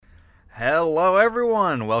Hello,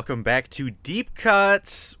 everyone. Welcome back to Deep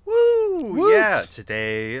Cuts. Woo! Woot! Yeah,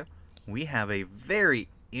 today we have a very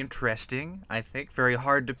interesting, I think, very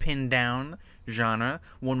hard to pin down genre.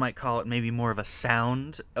 One might call it maybe more of a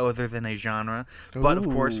sound other than a genre. But of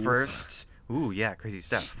course, Ooh. first, crazy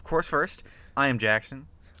stuff. Of course, first, I am Jackson,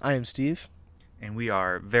 I am Steve. and we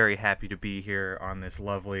are very happy to be here on this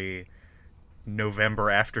lovely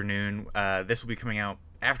November afternoon. This will be coming out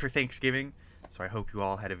after Thanksgiving. So I hope you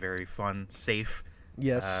all had a very fun, safe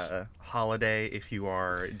Yes. holiday if you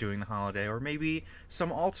are doing the holiday, or maybe some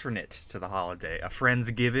alternate to the holiday, a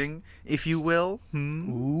Friendsgiving, if you will.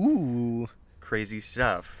 Ooh. Crazy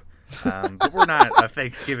stuff. But we're not a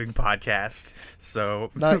Thanksgiving podcast,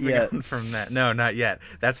 so Not moving yet. on from that. No, not yet.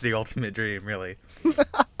 That's the ultimate dream, really.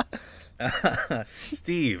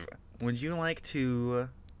 Steve, would you like to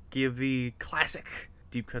give the classic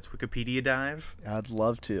Deep Cuts Wikipedia dive? I'd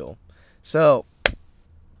love to. So,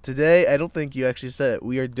 today, I don't think you actually said it.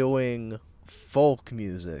 We are doing folk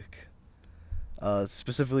music.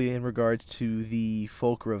 Specifically in regards to the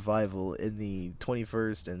folk revival in the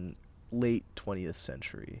 21st and late 20th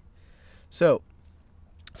century. So,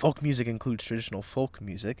 folk music includes traditional folk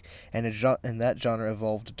music, and that genre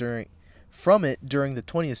evolved during the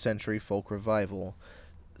 20th century folk revival.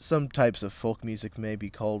 Some types of folk music may be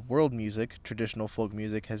called world music. Traditional folk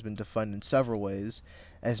music has been defined in several ways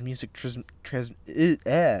as music transmitted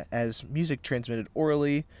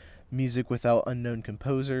orally, music without unknown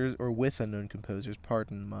composers or with unknown composers,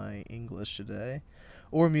 pardon my English today,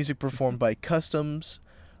 or music performed by customs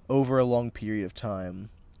over a long period of time.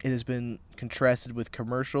 It has been contrasted with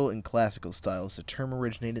commercial and classical styles. The term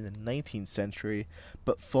originated in the 19th century,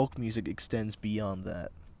 but folk music extends beyond that.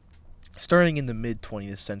 Starting in the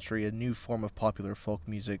mid-20th century, a new form of popular folk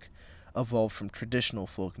music evolved from traditional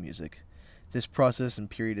folk music. This process and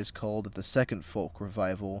period is called the Second Folk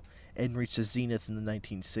Revival and reached a zenith in the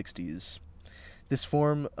 1960s. This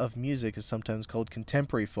form of music is sometimes called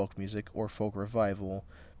contemporary folk music or folk revival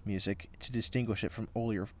music to distinguish it from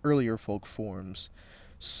earlier folk forms.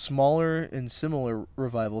 Smaller and similar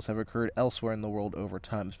revivals have occurred elsewhere in the world over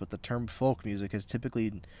time, but the term folk music has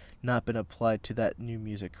typically not been applied to that new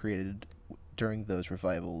music created during those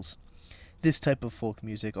revivals. This type of folk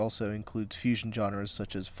music also includes fusion genres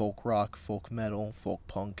such as folk rock, folk metal, folk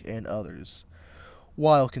punk, and others.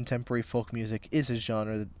 While contemporary folk music is a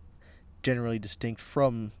genre generally distinct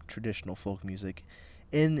from traditional folk music,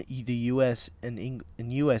 in the U.S. and in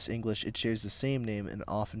U.S. English, it shares the same name and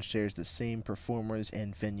often shares the same performers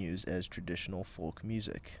and venues as traditional folk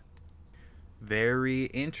music. Very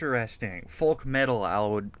interesting. Folk metal,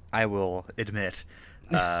 I will admit,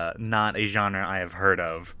 not a genre I have heard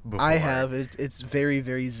of before. I have. It's very,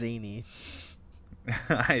 very zany.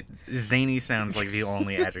 Zany sounds like the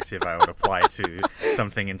only adjective I would apply to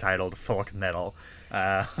something entitled folk metal.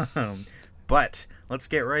 But let's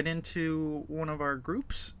get right into one of our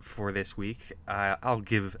groups for this week. I'll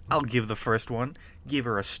give the first one. Give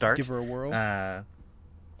her a start. Give her a whirl.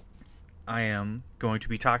 I am going to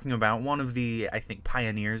be talking about one of the, I think,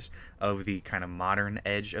 pioneers of the kind of modern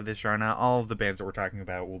edge of this genre. All of the bands that we're talking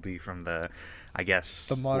about will be from the, I guess,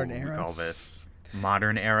 The modern what would era? we call this?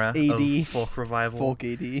 Modern era AD. of folk revival. Folk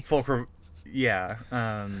AD. Yeah.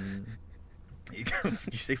 Did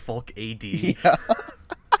you say folk AD? Yeah.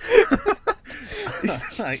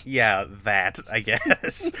 Yeah, that, I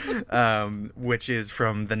guess. Which is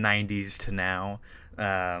from the 90s to now.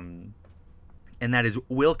 And that is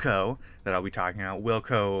Wilco that I'll be talking about.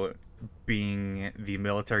 Wilco being the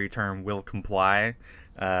military term will comply,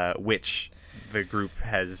 which the group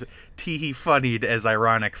has tee-funnied as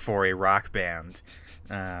ironic for a rock band.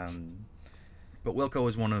 But Wilco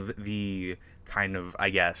is one of the kind of, I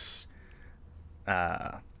guess,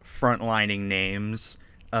 frontlining names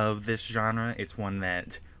of this genre. It's one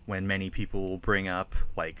that when many people bring up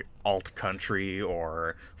like alt country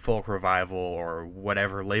or folk revival or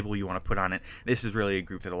whatever label you want to put on it, this is really a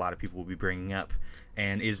group that a lot of people will be bringing up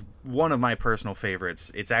and is one of my personal favorites.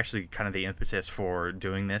 It's actually kind of the impetus for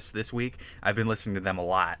doing this week. I've been listening to them a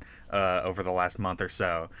lot over the last month or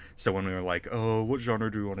so. So when we were like, oh, what genre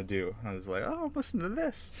do we want to do? I was like, oh, listen to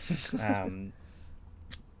this.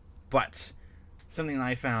 But something that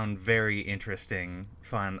I found very interesting,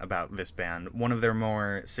 fun about this band, one of their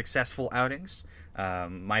more successful outings,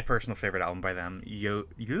 my personal favorite album by them,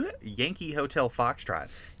 Yankee Hotel Foxtrot,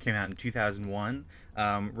 came out in 2001.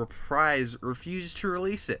 Reprise refused to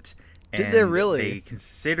release it. Did they really? They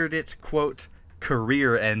considered it, quote,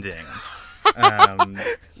 career-ending.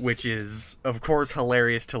 Which is, of course,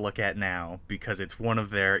 hilarious to look at now, because it's one of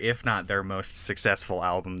their, if not their most successful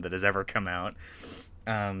album that has ever come out.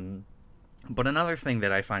 But another thing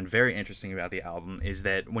that I find very interesting about the album is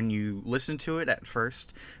that when you listen to it at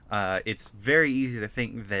first, it's very easy to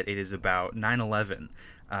think that it is about 9/11,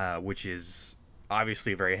 which is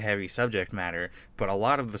obviously a very heavy subject matter, but a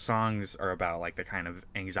lot of the songs are about like the kind of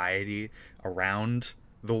anxiety around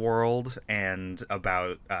the world and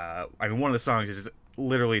about one of the songs is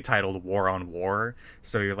literally titled War on War,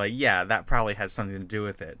 so you're like, yeah, that probably has something to do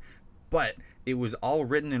with it. But it was all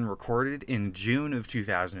written and recorded in June of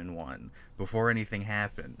 2001, before anything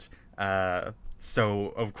happened. So,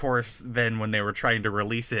 of course, then when they were trying to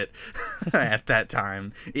release it at that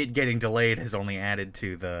time, it getting delayed has only added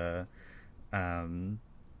to the kind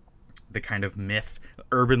of myth,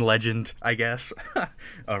 urban legend, I guess,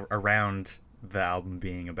 around the album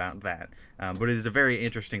being about that. But it is a very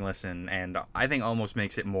interesting listen, and I think almost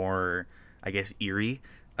makes it more, I guess, eerie,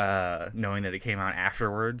 knowing that it came out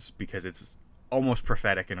afterwards, because it's almost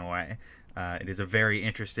prophetic in a way. It is a very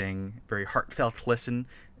interesting, very heartfelt listen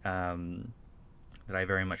that I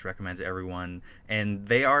very much recommend to everyone. And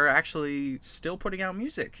they are actually still putting out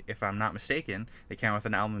music, if I'm not mistaken. They came out with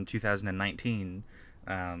an album in 2019,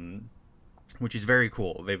 which is very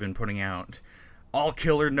cool. They've been putting out all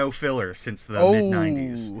killer, no filler since the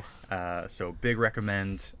mid-90s. So big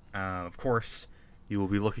recommend. Of course, you will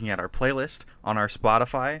be looking at our playlist on our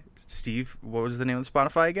Spotify. Steve, what was the name of the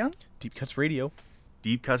Spotify again? Deep Cuts Radio.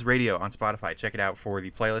 Deep Cuts Radio on Spotify. Check it out for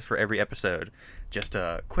the playlist for every episode. Just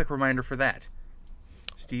a quick reminder for that.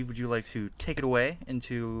 Steve, would you like to take it away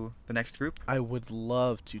into the next group? I would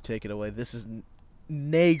love to take it away. This is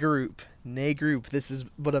Nay Group. Nay Group. This is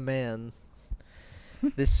but a man.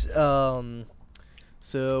 This,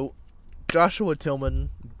 so, Joshua Tillman,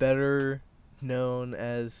 better known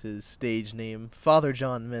as his stage name, Father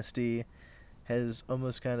John Misty, has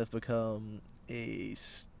almost kind of become a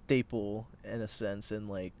staple, in a sense, in,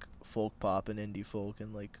 like, folk pop and indie folk,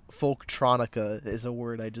 and, like, folktronica is a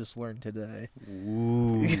word I just learned today.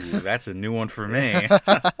 Ooh, that's a new one for me.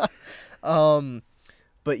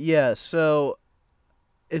 But yeah, so,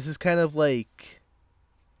 this is kind of, like,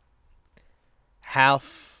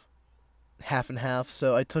 half and half,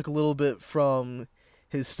 so I took a little bit from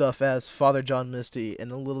his stuff as Father John Misty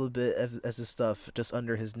and a little bit as his stuff just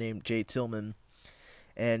under his name, Jay Tillman,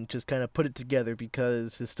 and just kind of put it together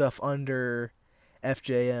because his stuff under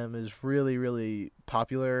FJM is really, really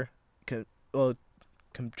popular,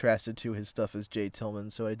 contrasted to his stuff as Jay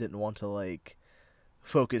Tillman, so I didn't want to, like,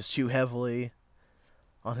 focus too heavily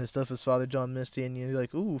on his stuff as Father John Misty, and you're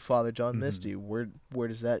like, ooh, Father John Misty, where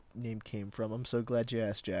does that name came from? I'm so glad you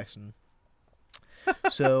asked, Jackson.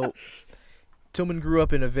 So, Tillman grew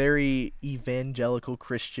up in a very evangelical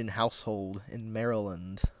Christian household in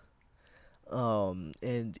Maryland,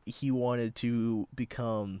 and he wanted to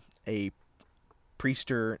become a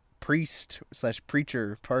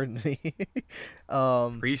priest/preacher, pardon me.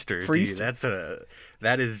 Priester, dude,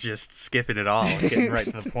 that is just skipping it all, getting right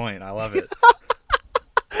to the point. I love it.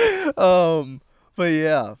 But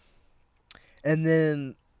yeah, and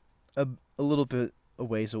then a little bit a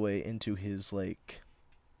ways away into his, like,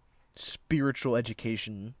 spiritual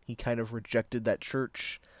education, he kind of rejected that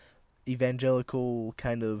church evangelical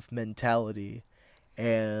kind of mentality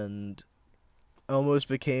and almost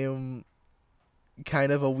became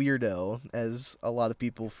kind of a weirdo, as a lot of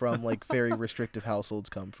people from, like, very restrictive households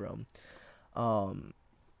come from. And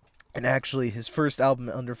actually his first album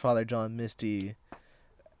under Father John Misty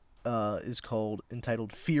is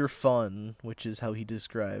entitled Fear Fun, which is how he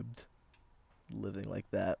described living like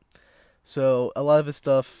that. So a lot of his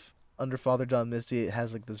stuff under Father John Misty, it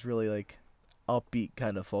has, like, this really, like, upbeat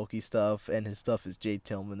kind of folky stuff, and his stuff as Jay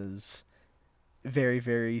Tillman is very,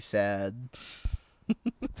 very sad.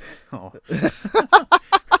 Oh.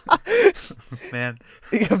 Man.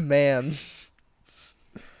 Yeah, man.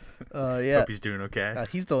 Yeah. Hope he's doing okay.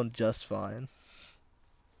 He's doing just fine.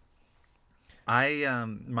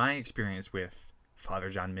 My experience with Father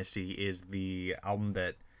John Misty is the album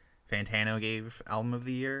that Fantano gave Album of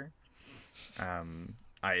the Year.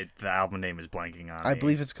 The album name is blanking on I me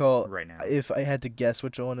believe it's called, right now. If I had to guess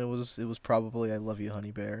which one it was probably I Love You,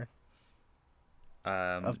 Honey Bear.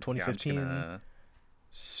 Of 2015. Yeah,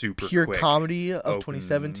 super Pure quick Comedy of open...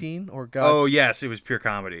 2017 or God's... Oh yes, it was Pure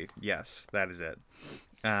Comedy. Yes, that is it.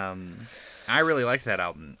 I really liked that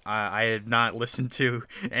album. I had not listened to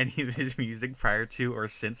any of his music prior to or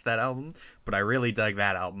since that album, but I really dug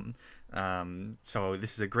that album. So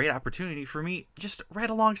this is a great opportunity for me, just right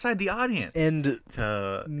alongside the audience, and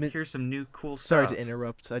to hear some new cool sorry stuff. to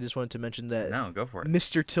interrupt. I just wanted to mention that No, go for it.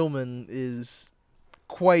 Mr. Tillman is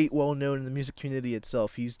quite well known in the music community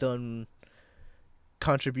itself. He's done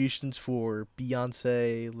contributions for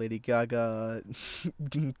Beyonce, Lady Gaga,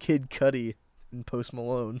 Kid Cudi, and Post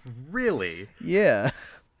Malone. Really? Yeah.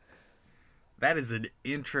 That is an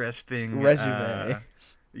interesting Resume.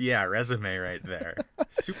 Yeah, resume right there.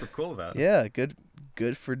 Super cool though. Yeah, good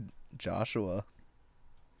for Joshua.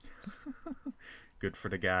 Good for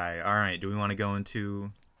the guy. All right, do we want to go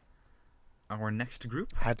into our next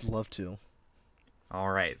group? I'd love to. All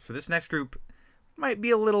right, so this next group might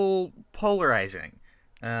be a little polarizing.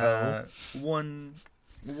 One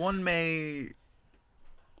may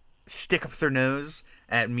stick up their nose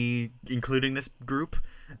at me including this group,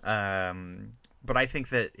 but I think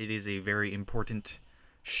that it is a very important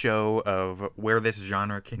show of where this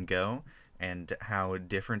genre can go and how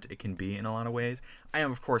different it can be in a lot of ways. I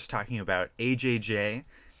am, of course, talking about AJJ,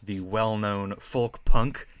 the well-known folk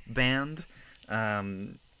punk band.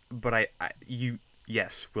 But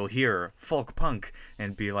yes, we'll hear folk punk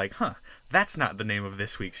and be like, huh, that's not the name of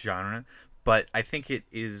this week's genre. But I think it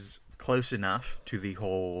is close enough to the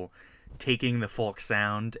whole taking the folk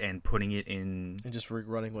sound and putting it in... And just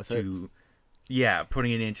running with it. Yeah,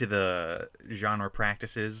 putting it into the genre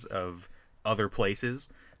practices of other places.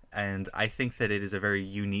 And I think that it is a very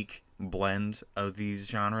unique blend of these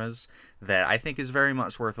genres that I think is very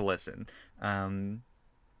much worth a listen.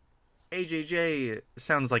 AJJ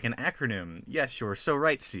sounds like an acronym. Yes, you're so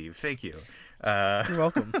right, Steve. Thank you. You're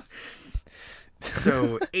welcome.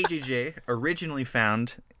 So, AJJ originally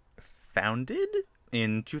founded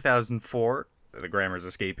in 2004. The grammar's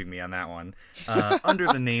escaping me on that one. Under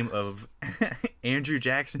the name of Andrew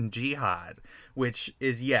Jackson Jihad, which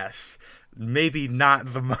is, yes, maybe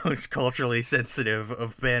not the most culturally sensitive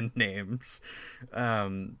of band names.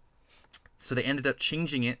 So they ended up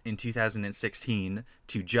changing it in 2016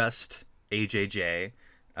 to just AJJ,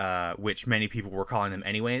 which many people were calling them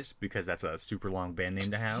anyways, because that's a super long band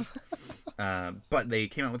name to have. But they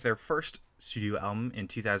came out with their first studio album in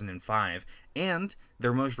 2005, and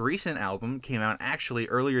their most recent album came out actually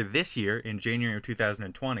earlier this year in January of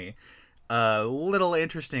 2020. A little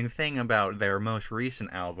interesting thing about their most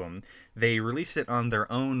recent album, they released it on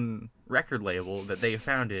their own record label that they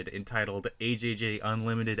founded entitled AJJ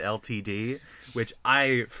Unlimited Ltd, which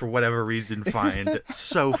I, for whatever reason, find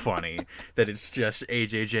so funny that it's just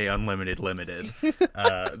AJJ Unlimited Limited.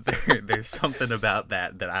 There's something about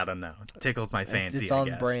that I don't know. Tickles my fancy, It's on I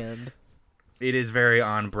guess. brand. It is very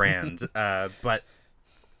on brand, but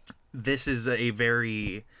this is a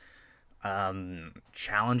very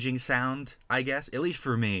challenging sound, I guess. At least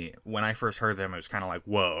for me, when I first heard them, it was kind of like,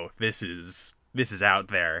 whoa, this is out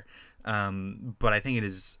there. But I think it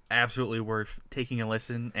is absolutely worth taking a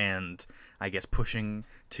listen and I guess pushing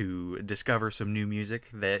to discover some new music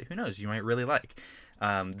that, who knows, you might really like.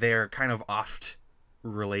 They're kind of oft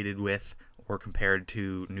related with or compared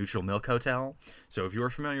to Neutral Milk Hotel. So if you're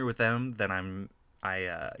familiar with them, then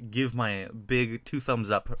I give my big 2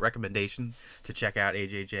 thumbs up recommendation to check out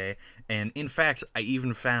AJJ. And in fact, I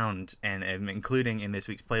even found, and am including in this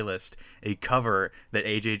week's playlist, a cover that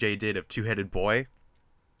AJJ did of Two-Headed Boy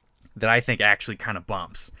that I think actually kind of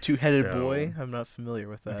bumps. Two-Headed Boy? I'm not familiar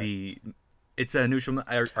with that. It's a Neutral...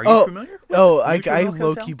 Are you familiar? I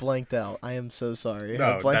low-key blanked out. I am so sorry.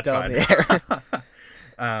 No, I blanked out fine. in the air.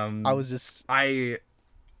 I was just... I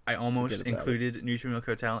almost included Neutral Milk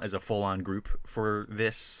Hotel as a full-on group for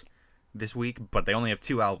this week, but they only have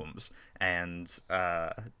 2 albums, and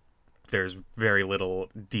there's very little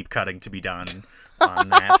deep cutting to be done on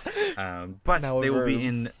that. But they will be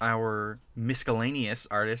in our miscellaneous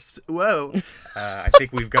artists. Whoa! I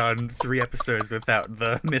think we've gone 3 episodes without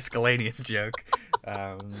the miscellaneous joke,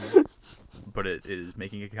 but it is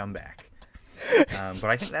making a comeback. But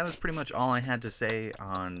I think that was pretty much all I had to say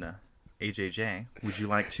on AJJ. Would you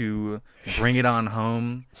like to bring it on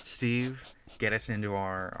home, Steve? Get us into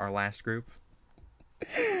our last group?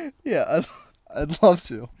 Yeah, I'd love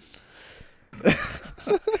to.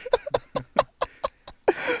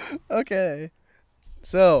 Okay.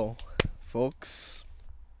 So, folks.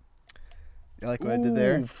 You like what I did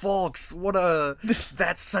there? Folks,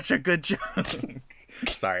 that's such a good joke.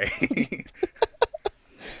 Sorry.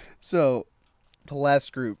 So, the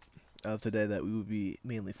last group of today that we will be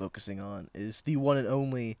mainly focusing on is the one and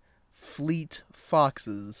only Fleet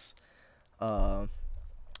Foxes.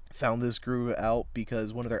 Found this group out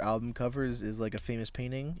because one of their album covers is like a famous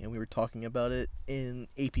painting, and we were talking about it in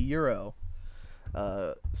AP Euro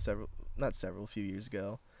a few years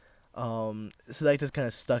ago. So that just kind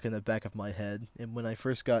of stuck in the back of my head, and when I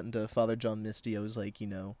first got into Father John Misty, I was like,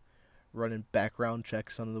 running background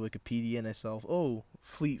checks on the Wikipedia, and I saw,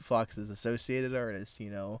 Fleet Foxes associated artist,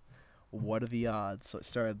 what are the odds? So I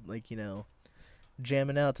started,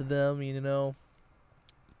 jamming out to them,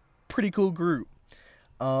 pretty cool group.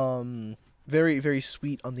 Very, very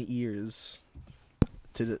sweet on the ears.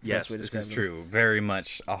 Yes, this is true. Very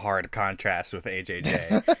much a hard contrast with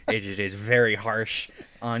AJJ. AJJ is very harsh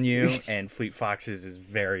on you, and Fleet Foxes is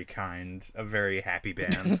very kind. A very happy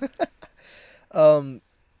band.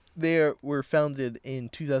 They were founded in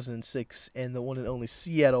 2006 in the one and only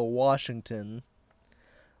Seattle, Washington.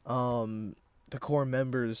 The core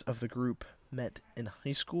members of the group met in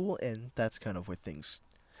high school, and that's kind of where things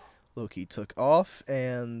low-key took off,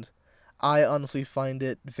 and I honestly find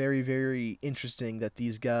it very, very interesting that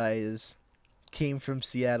these guys came from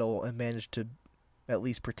Seattle and managed to at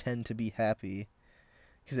least pretend to be happy,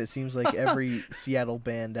 because it seems like every Seattle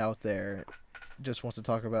band out there just wants to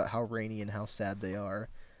talk about how rainy and how sad they are,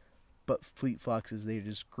 but Fleet Foxes, they're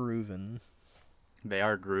just grooving. They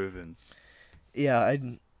are grooving. Yeah,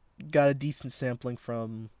 I got a decent sampling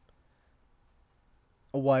from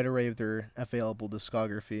a wide array of their available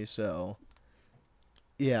discography, so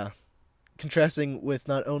yeah. Contrasting with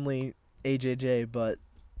not only AJJ, but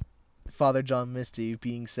Father John Misty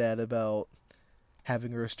being sad about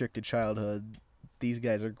having a restricted childhood, these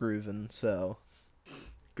guys are grooving, so...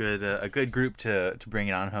 Good, a good group to bring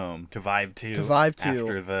it on home, to vibe to.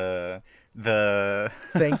 After the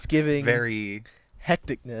Thanksgiving very...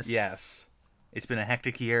 hecticness. Yes. It's been a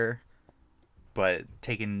hectic year, but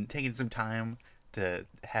taking some time to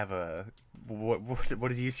have a... What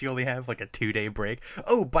does UC only have? Like a 2-day break?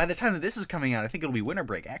 Oh, by the time that this is coming out, I think it'll be winter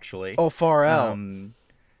break, actually. Oh, far out.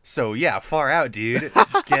 So, yeah, far out, dude.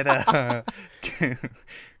 Get a...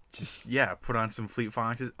 Just, yeah, put on some Fleet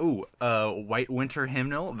Foxes. Oh, White Winter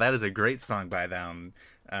Hymnal. That is a great song by them.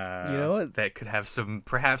 You know what? That could have some,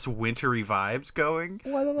 perhaps, wintry vibes going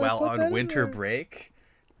Why don't I while put that on in winter there? break.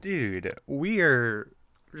 Dude, we're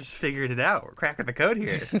just figuring it out. We're cracking the code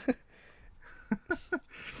here.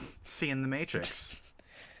 Seeing the Matrix.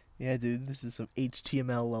 Yeah, dude, this is some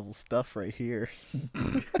HTML level stuff right here.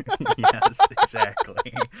 Yes,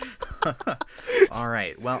 exactly. All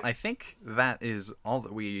right. Well, I think that is all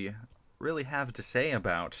that we really have to say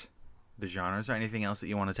about the genres. Is there anything else that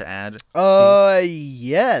you wanted to add, Steve?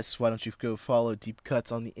 Yes. Why don't you go follow Deep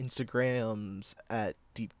Cuts on the Instagrams at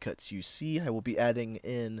Deep Cuts UC. I will be adding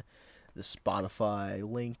in the Spotify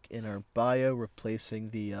link in our bio,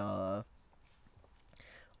 replacing the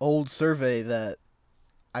old survey that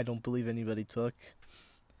I don't believe anybody took.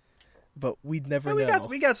 But we'd never know.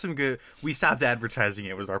 We got some good... We stopped advertising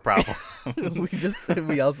it was our problem.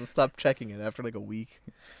 we also stopped checking it after like a week.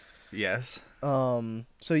 Yes.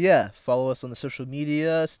 So yeah, follow us on the social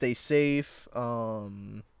media, stay safe.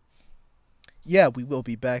 Yeah, we will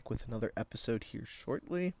be back with another episode here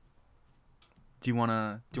shortly. Do you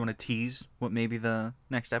wanna tease what maybe the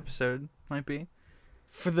next episode might be?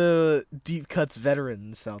 For the Deep Cuts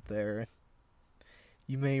veterans out there,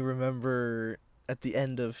 you may remember at the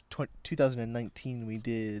end of 2019 we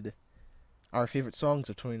did our favorite songs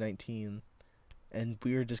of 2019, and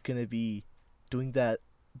we're just gonna be doing that,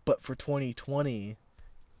 but for 2020,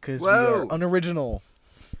 because we are unoriginal.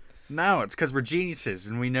 No, it's because we're geniuses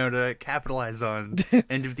and we know to capitalize on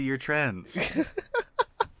end of the year trends.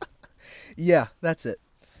 Yeah, that's it.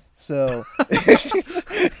 So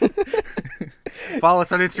follow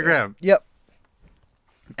us on Instagram. Yep.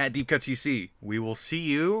 At Deep Cuts UC. We will see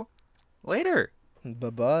you later.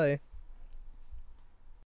 Bye-bye.